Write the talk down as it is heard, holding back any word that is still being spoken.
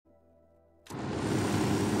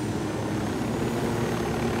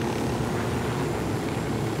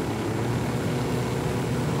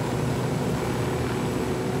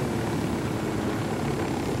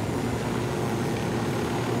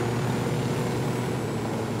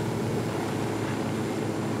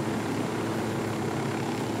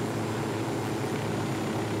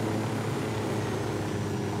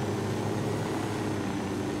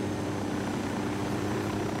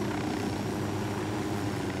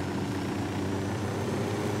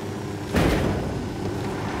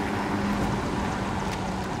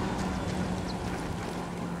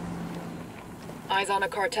Eyes on a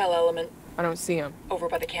cartel element. I don't see him. Over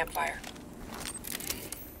by the campfire.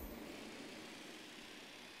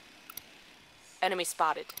 Enemy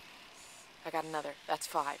spotted. I got another. That's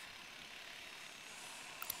 5.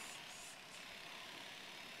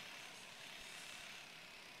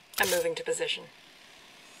 I'm moving to position.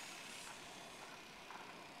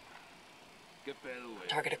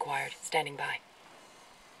 Target acquired. Standing by.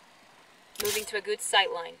 Moving to a good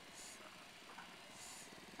sight line.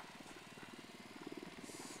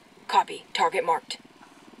 Copy. Target marked.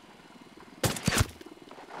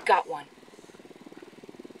 Got one.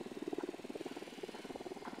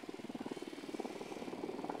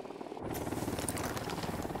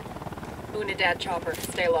 Unidad chopper.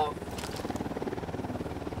 Stay low.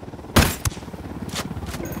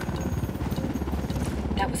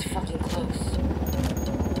 That was fucking close.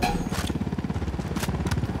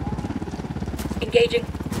 Engaging.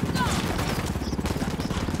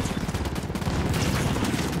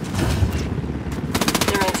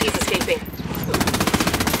 Their LT's escaping.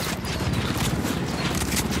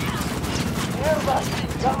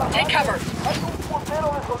 Take cover.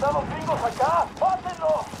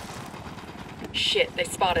 Shit, they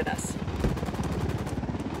spotted us.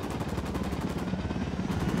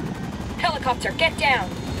 Helicopter, get down!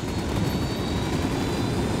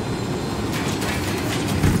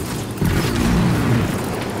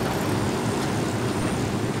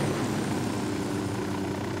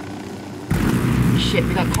 Shit,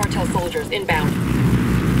 we got cartel soldiers inbound.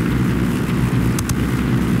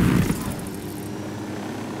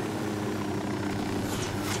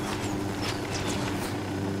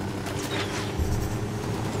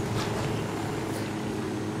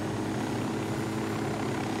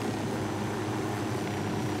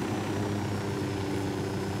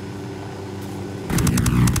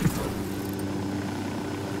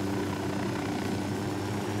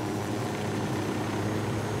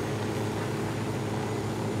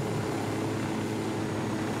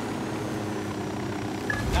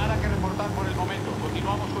 Por el momento,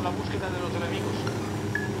 continuamos con la búsqueda de los enemigos.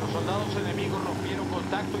 Los soldados enemigos rompieron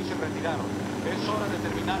contacto y se retiraron. Es hora de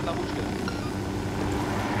terminar la búsqueda.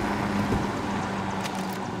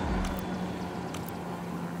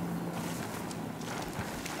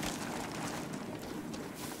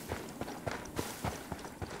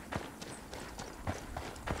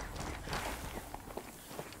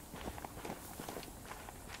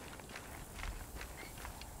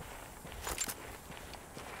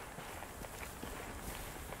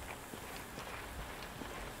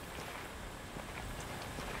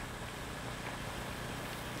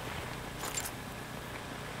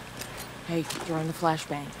 Hey, you're on the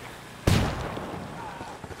flashbang.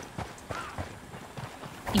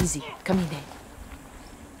 Easy. Come in, Dave.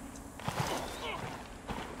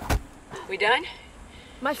 We done?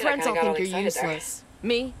 My Shit, friends I all kinda got think all you're excited there. useless.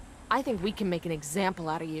 Me? I think we can make an example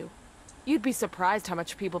out of you. You'd be surprised how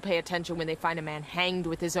much people pay attention when they find a man hanged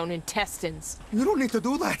with his own intestines. You don't need to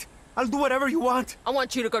do that. I'll do whatever you want. I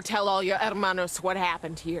want you to go tell all your hermanos what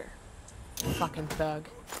happened here. Fucking thug.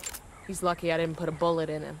 He's lucky I didn't put a bullet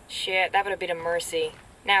in him. Shit, that would have been a mercy.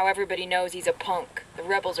 Now everybody knows he's a punk. The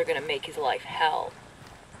rebels are gonna make his life hell.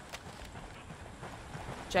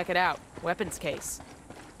 Check it out. Weapons case.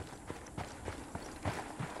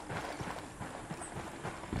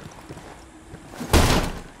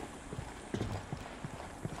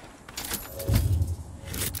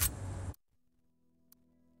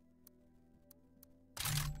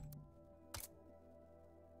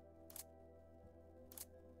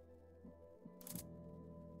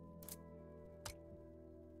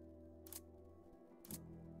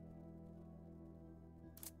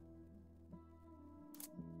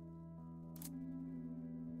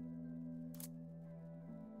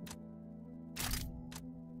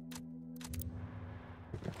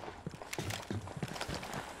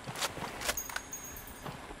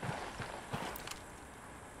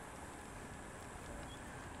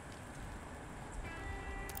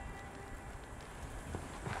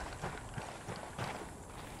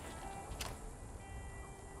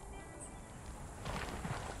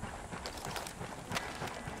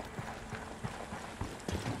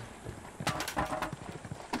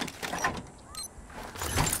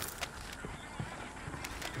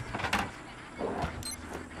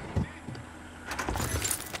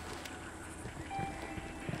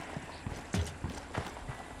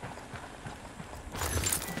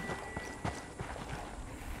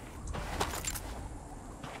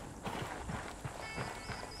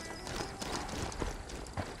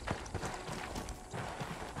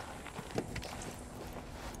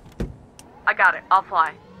 I got it. I'll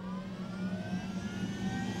fly.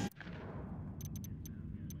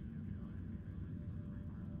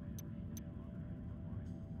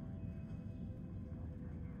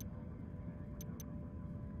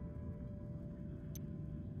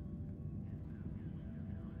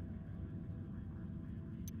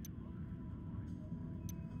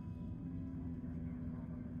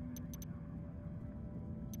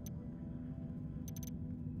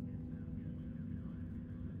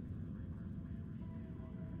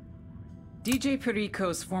 DJ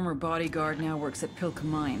Perico's former bodyguard now works at Pilka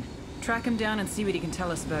Mine. Track him down and see what he can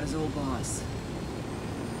tell us about his old boss.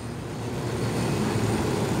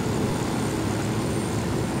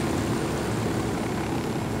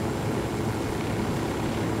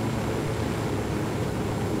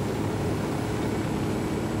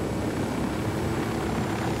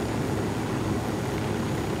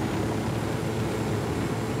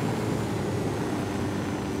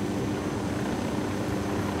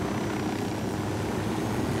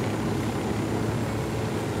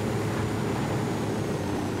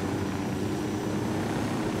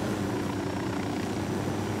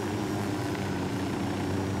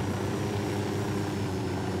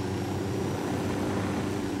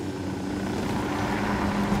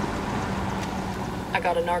 I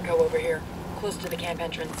got a narco over here, close to the camp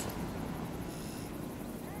entrance.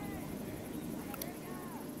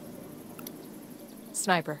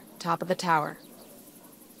 Sniper, top of the tower.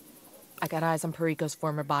 I got eyes on Perico's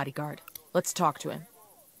former bodyguard. Let's talk to him.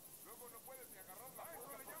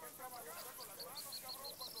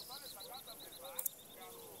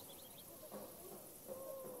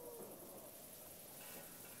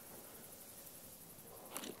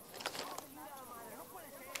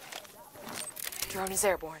 Drone is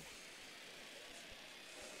airborne.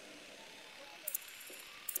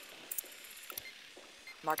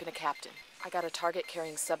 Marking a captain. I got a target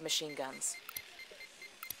carrying submachine guns.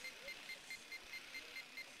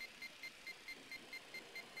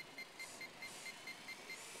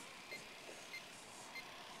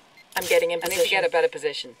 I'm getting in I position. need to get a better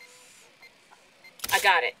position. I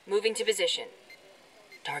got it. Moving to position.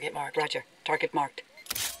 Target marked. Roger. Target marked.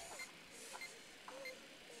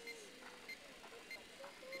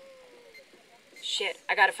 Shit,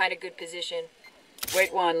 I gotta find a good position.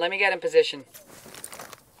 Wait one, let me get in position.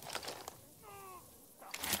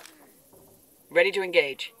 Ready to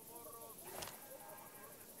engage.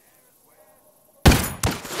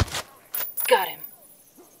 Got him.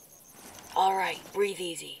 All right, breathe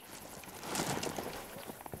easy.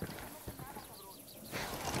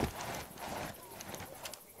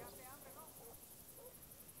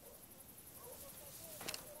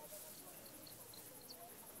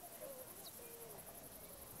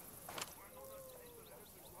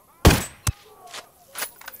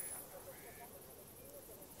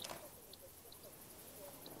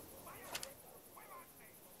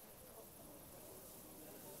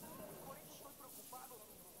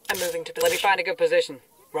 I'm moving to position. Let me find a good position.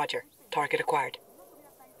 Roger. Target acquired.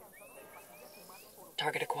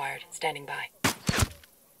 Target acquired. Standing by.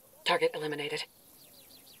 Target eliminated.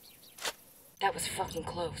 That was fucking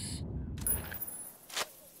close.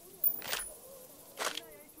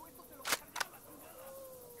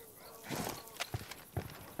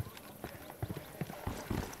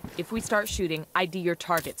 If we start shooting, ID your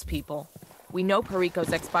targets, people. We know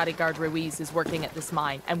Perico's ex-bodyguard Ruiz is working at this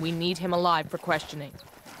mine, and we need him alive for questioning.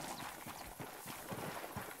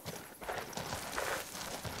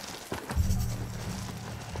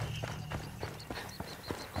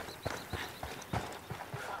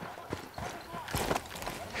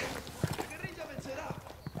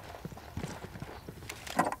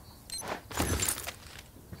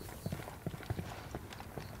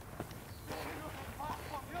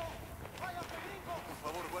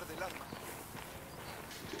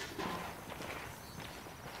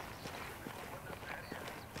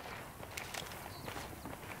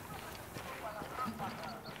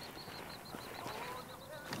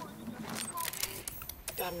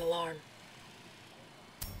 Got an alarm.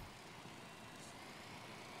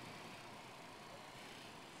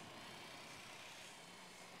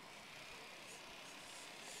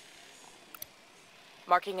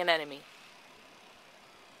 Marking an enemy.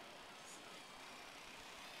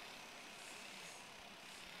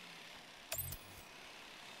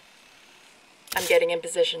 I'm getting in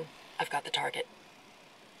position. I've got the target.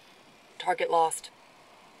 Target lost.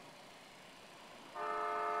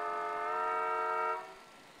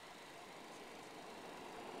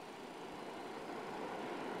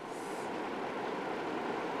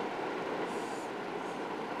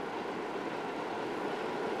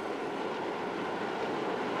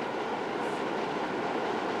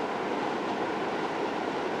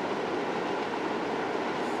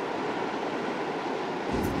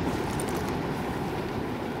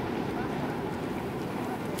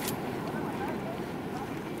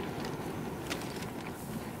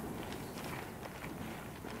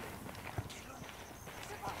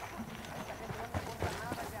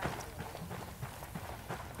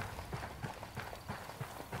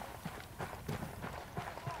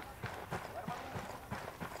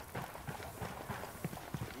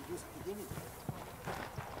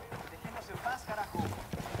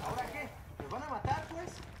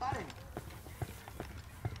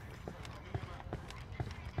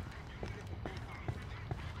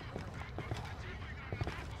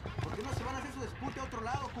 otro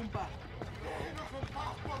lado, compa. ¡Déjenos en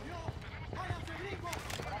paz, por Dios! ¡Váyanse, gringos!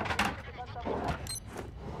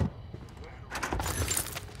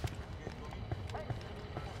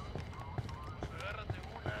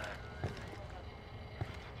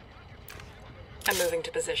 I'm moving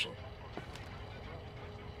to position.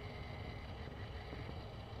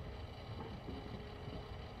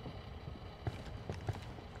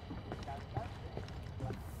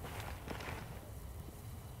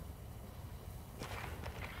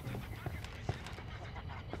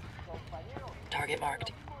 Target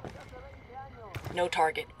marked. No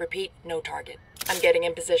target. Repeat, no target. I'm getting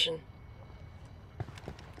in position.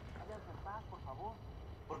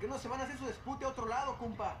 ¿Por qué no se van a hacer su dispute a otro lado,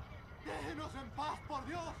 compa? ¡Déjenos en paz, por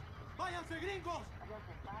Dios! ¡Váyanse, gringos!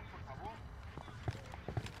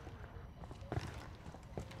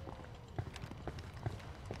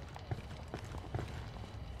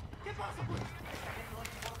 ¿Qué pasa, pues? No le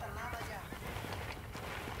importa nada ya.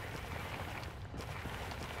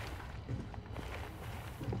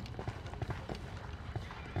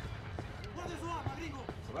 ¡Guarde su arma, gringo!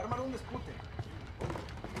 Se va a armar un dispute.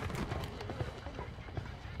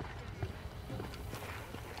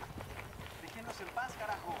 Déjenos en paz,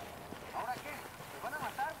 carajo. ¿Ahora qué? ¿Me van a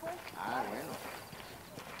matar, pues? Ah, bueno.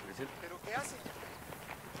 ¿Pero qué hacen?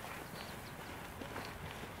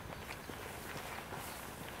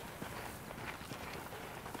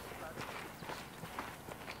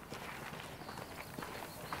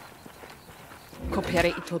 Copiare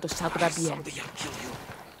y todo saldrá bien.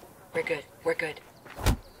 We're good. We're good.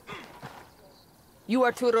 You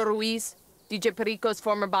Arturo Ruiz, DJ Perico's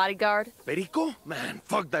former bodyguard? Perico? Man,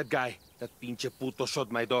 fuck that guy. That pinche puto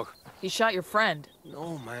shot my dog. He shot your friend.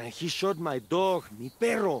 No, man, he shot my dog, mi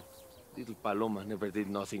perro. Little Paloma never did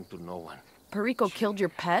nothing to no one. Perico killed your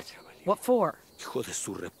pet? What for? Hijo de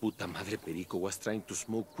su reputa madre, Perico was trying to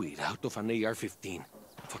smoke weed out of an AR-15.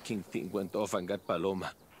 Fucking thing went off and got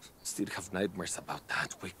Paloma. Still have nightmares about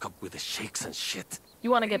that. Wake up with the shakes and shit.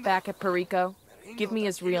 You want to get back at Perico? Give me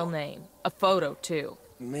his real name. A photo, too.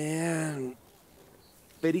 Man,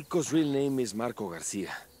 Perico's real name is Marco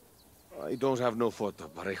Garcia. I don't have no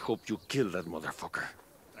photo, but I hope you kill that motherfucker.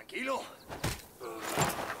 Tranquilo.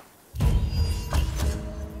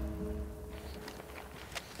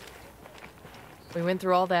 We went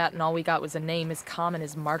through all that, and all we got was a name as common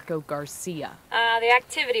as Marco Garcia. The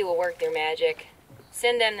activity will work their magic.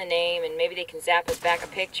 Send them the name, and maybe they can zap us back a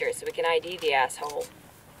picture so we can ID the asshole.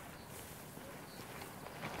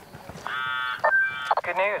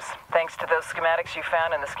 Good news. Thanks to those schematics you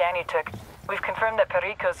found and the scan you took, we've confirmed that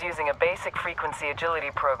Perico's using a basic frequency agility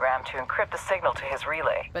program to encrypt the signal to his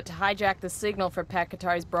relay. But to hijack the signal for Pat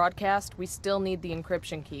Qatari's broadcast, we still need the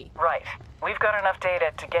encryption key. Right. We've got enough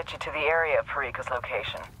data to get you to the area of Perico's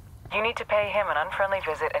location. You need to pay him an unfriendly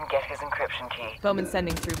visit and get his encryption key. Bowman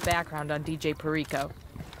sending through background on DJ Perico.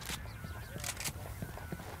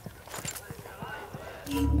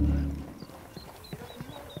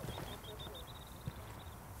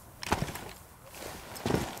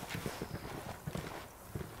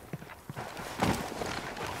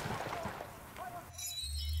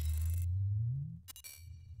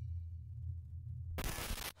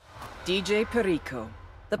 DJ Perico,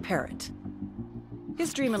 the parrot.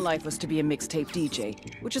 His dream in life was to be a mixtape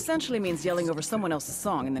DJ, which essentially means yelling over someone else's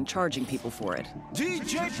song and then charging people for it.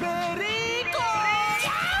 DJ Perico!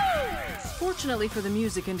 Fortunately for the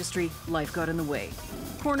music industry, life got in the way.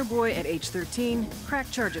 Corner boy at age 13, crack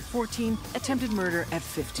charge at 14, attempted murder at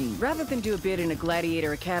 15. Rather than do a bid in a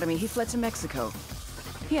gladiator academy, he fled to Mexico.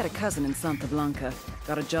 He had a cousin in Santa Blanca,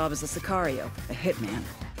 got a job as a sicario, a hitman.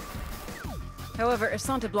 However, if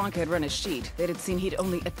Santa Blanca had run a sheet, they'd have seen he'd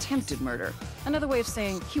only attempted murder. Another way of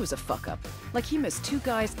saying he was a fuck-up. Like he missed 2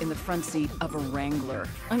 guys in the front seat of a Wrangler.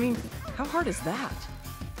 I mean, how hard is that?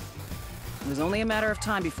 It was only a matter of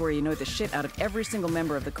time before he annoyed the shit out of every single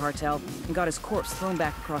member of the cartel and got his corpse thrown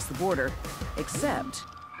back across the border, except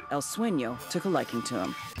El Sueño took a liking to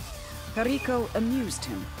him. Perico amused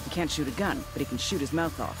him. He can't shoot a gun, but he can shoot his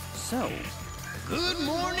mouth off. So... Good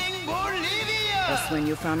morning, Bolivia! El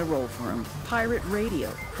Sueño found a role for him. Pirate radio,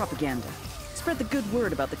 propaganda. Spread the good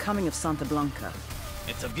word about the coming of Santa Blanca.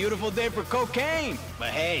 It's a beautiful day for cocaine. But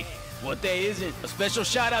hey, what day isn't? A special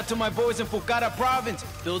shout out to my boys in Pucara province,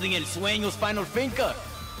 building El Sueño's final finca.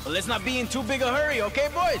 But let's not be in too big a hurry, okay,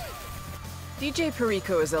 boys? DJ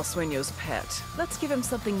Perico is El Sueño's pet. Let's give him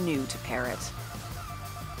something new to parrot.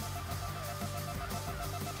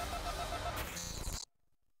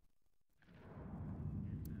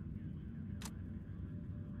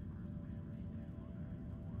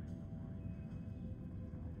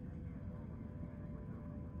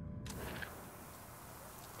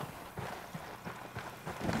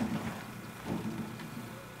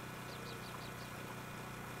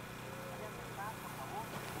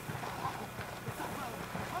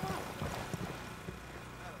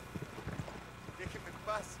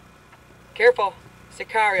 Careful.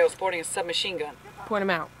 Sicario sporting a submachine gun. Point him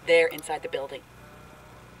out. They're inside the building.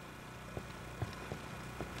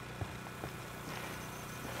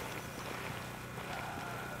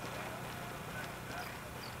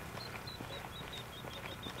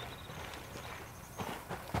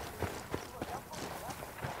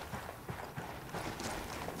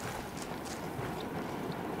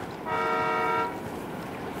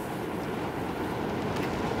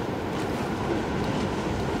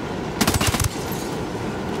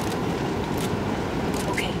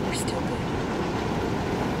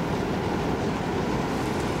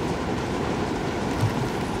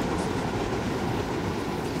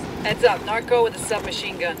 Heads up, narco with a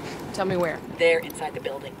submachine gun. Tell me where. They're inside the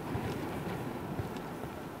building.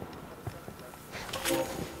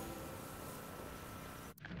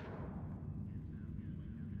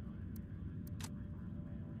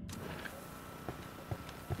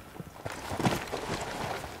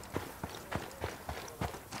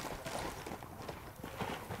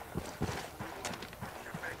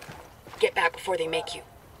 Get back before they make you.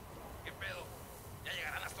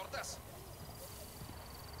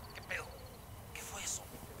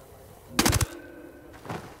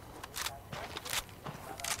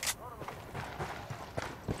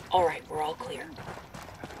 All right, we're all clear.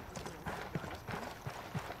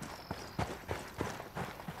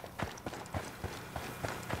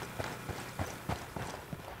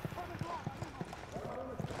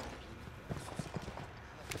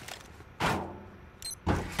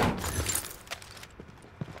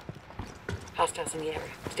 Hostiles in the area.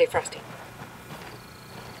 Stay frosty.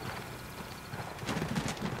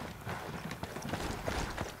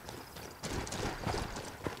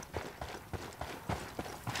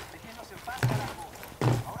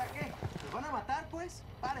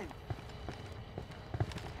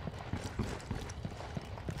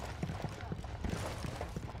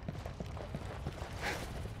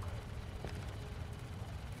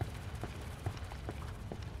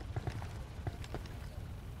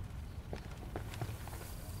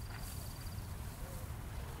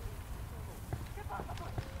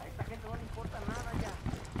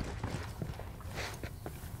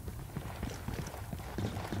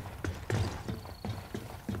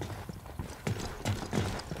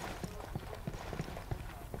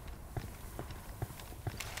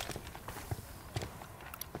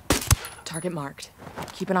 Target marked.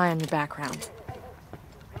 Keep an eye on your background.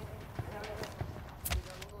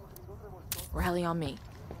 Rally on me.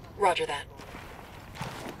 Roger that.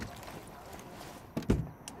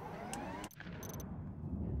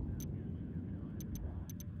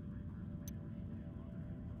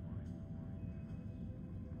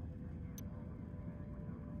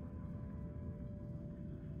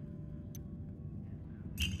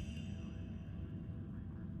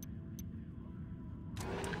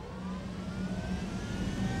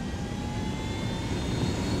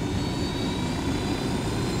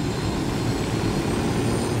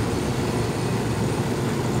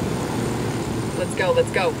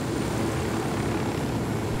 Let's go.